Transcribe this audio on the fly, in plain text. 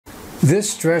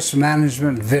This stress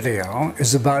management video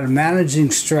is about managing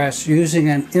stress using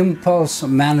an impulse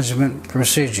management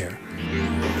procedure.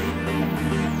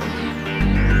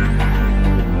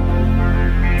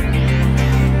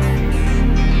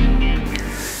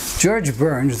 George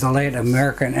Burns, the late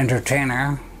American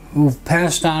entertainer, who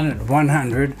passed on at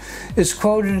 100, is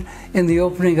quoted in the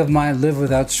opening of my Live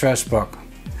Without Stress book.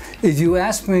 If you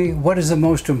ask me what is the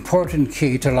most important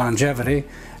key to longevity,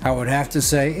 I would have to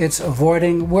say it's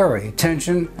avoiding worry,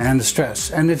 tension, and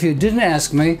stress. And if you didn't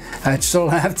ask me, I'd still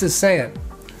have to say it.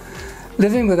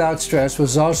 Living without stress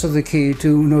was also the key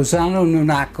to Masazo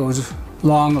Nonaka's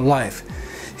long life.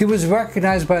 He was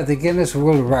recognized by the Guinness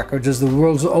World Records as the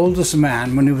world's oldest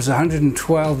man when he was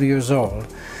 112 years old.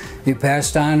 He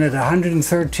passed on at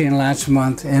 113 last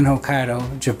month in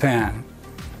Hokkaido, Japan.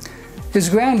 His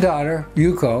granddaughter,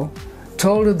 Yuko,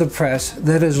 told the press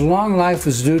that his long life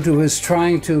was due to his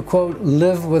trying to, quote,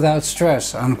 live without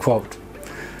stress, unquote.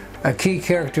 A key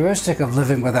characteristic of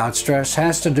living without stress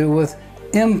has to do with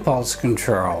impulse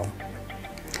control.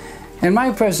 In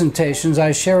my presentations,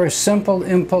 I share a simple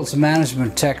impulse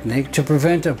management technique to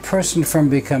prevent a person from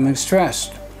becoming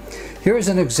stressed. Here's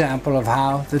an example of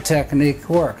how the technique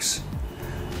works.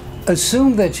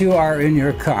 Assume that you are in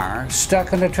your car,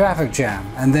 stuck in a traffic jam,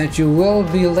 and that you will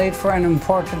be late for an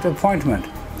important appointment.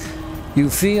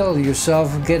 You feel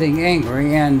yourself getting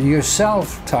angry, and your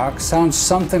self-talk sounds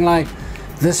something like,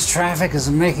 "This traffic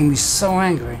is making me so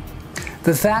angry."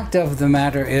 The fact of the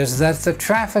matter is that the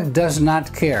traffic does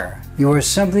not care. You are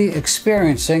simply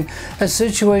experiencing a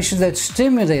situation that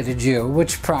stimulated you,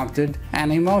 which prompted an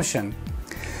emotion.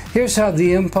 Here's how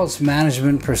the impulse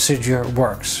management procedure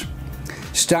works.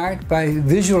 Start by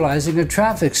visualizing a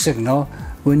traffic signal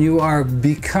when you are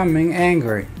becoming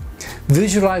angry.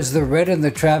 Visualize the red in the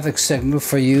traffic signal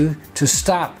for you to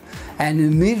stop and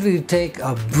immediately take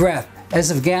a breath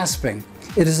as if gasping.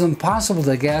 It is impossible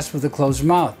to gasp with a closed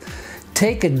mouth.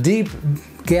 Take a deep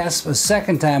gasp a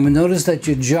second time and notice that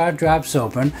your jaw drops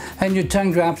open and your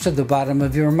tongue drops to the bottom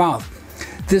of your mouth.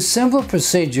 This simple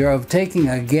procedure of taking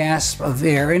a gasp of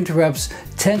air interrupts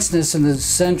tenseness in the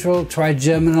central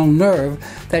trigeminal nerve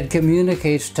that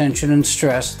communicates tension and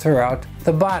stress throughout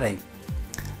the body.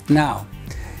 Now,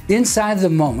 inside the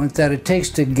moment that it takes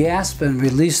to gasp and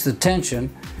release the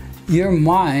tension, your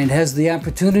mind has the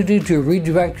opportunity to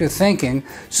redirect your thinking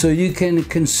so you can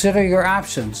consider your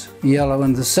options, yellow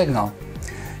in the signal.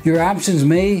 Your options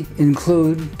may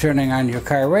include turning on your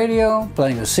car radio,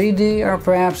 playing a CD, or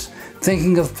perhaps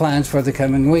thinking of plans for the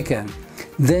coming weekend.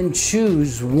 Then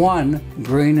choose one,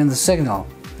 green in the signal.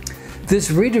 This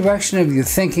redirection of your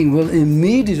thinking will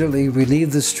immediately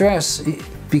relieve the stress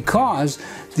because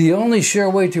the only sure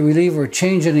way to relieve or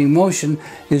change an emotion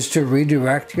is to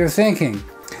redirect your thinking.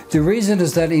 The reason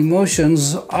is that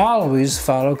emotions always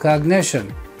follow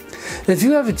cognition. If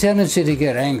you have a tendency to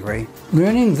get angry,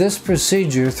 learning this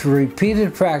procedure through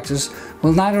repeated practice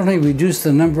will not only reduce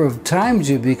the number of times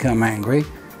you become angry,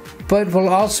 but will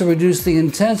also reduce the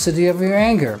intensity of your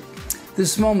anger.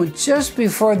 This moment just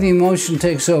before the emotion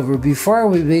takes over, before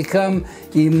we become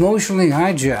emotionally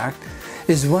hijacked,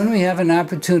 is when we have an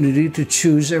opportunity to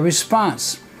choose a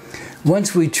response.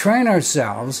 Once we train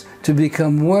ourselves to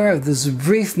become aware of this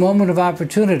brief moment of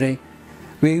opportunity,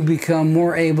 we become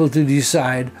more able to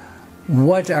decide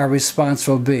what our response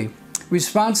will be.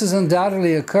 Responses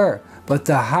undoubtedly occur, but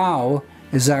the how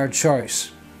is our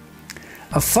choice.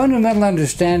 A fundamental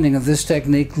understanding of this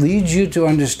technique leads you to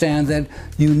understand that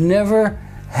you never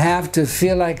have to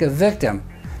feel like a victim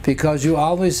because you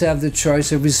always have the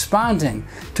choice of responding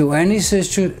to any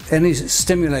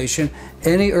stimulation,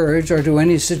 any urge, or to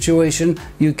any situation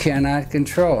you cannot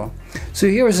control. So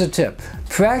here's a tip.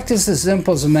 Practice this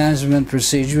impulse management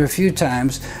procedure a few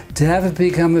times to have it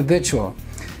become habitual.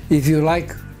 If you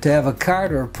like to have a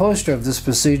card or a poster of this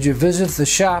procedure, visit the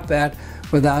shop at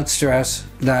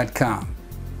withoutstress.com.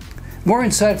 More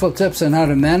insightful tips on how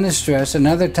to manage stress and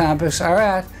other topics are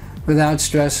at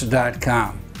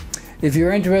withoutstress.com. If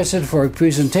you're interested for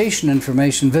presentation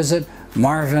information, visit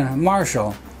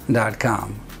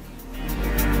marvinmarshall.com.